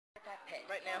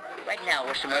Right now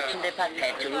we're submerging the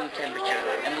pipette to room temperature,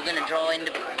 and we're going to draw in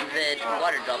the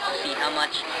water drops to see how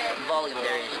much volume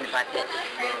there is in the pipette.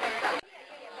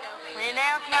 We're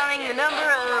now counting the number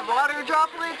of water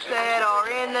droplets that are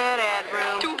in that at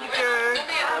room temperature.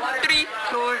 3,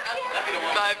 4,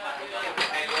 5,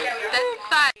 6,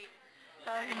 5,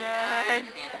 9,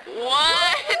 1.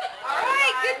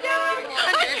 Alright, good job!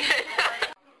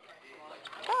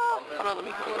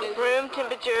 Room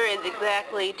temperature is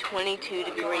exactly 22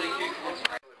 degrees.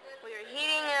 We are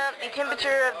heating up the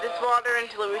temperature of this water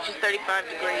until it reaches 35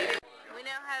 degrees. We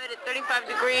now have it at 35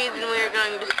 degrees, and we are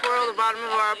going to swirl the bottom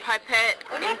of our pipette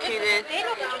into this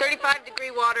 35 degree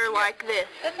water like this.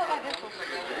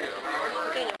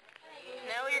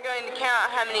 Now we are going to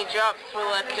count how many drops were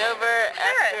left over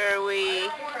after we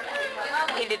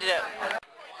heated it up.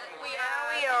 We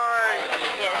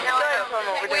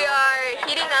are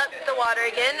heating up the water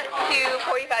again to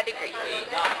 45 degrees.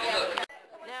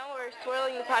 Now we're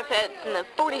swirling the pipettes in the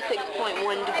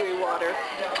 46.1 degree water.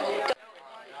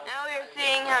 Now we are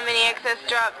seeing how many excess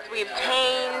drops we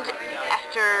obtained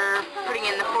after putting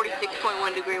in the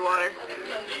 46.1 degree water.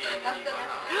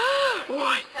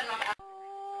 What?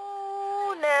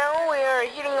 Now we are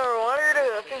heating our water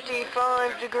to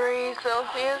 55 degrees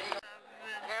Celsius.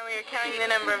 Now we are counting the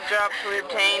number of drops we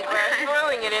obtained by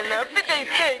swirling it in the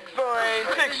 56.6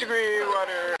 degree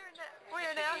water. We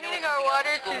are now heating our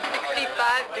water to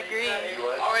 65 degrees,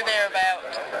 or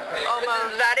thereabouts.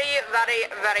 Almost Very,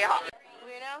 very, very hot.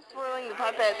 We are now swirling the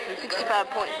pipettes in 65.2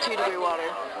 degree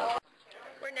water.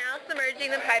 We're now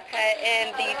submerging the pipette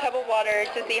in the tub of water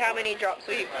to see how many drops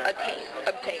we've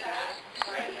obtained.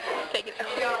 Take it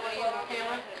out.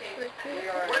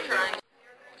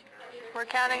 We're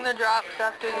counting the drops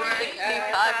after the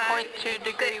 65.2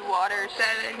 degree water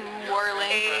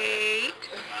swirling. 8,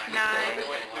 9,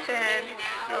 10,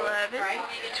 11,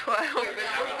 12, 13,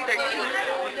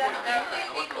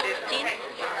 15,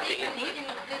 16,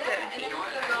 17,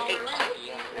 18,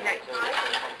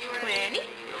 19, 20,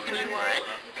 21,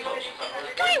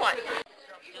 21.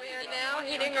 We are now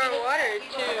heating our water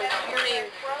to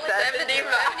 75.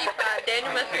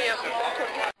 Daniel must be up.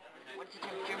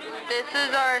 This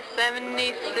is our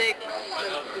 76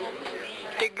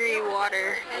 degree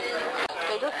water.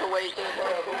 So just the weight.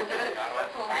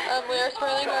 We are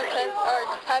swirling our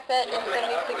pipette in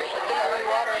 76 degree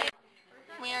water.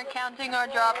 We are counting our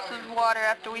drops of water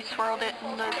after we swirled it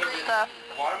in the stuff.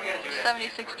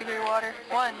 76 degree water.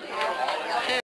 1, 2.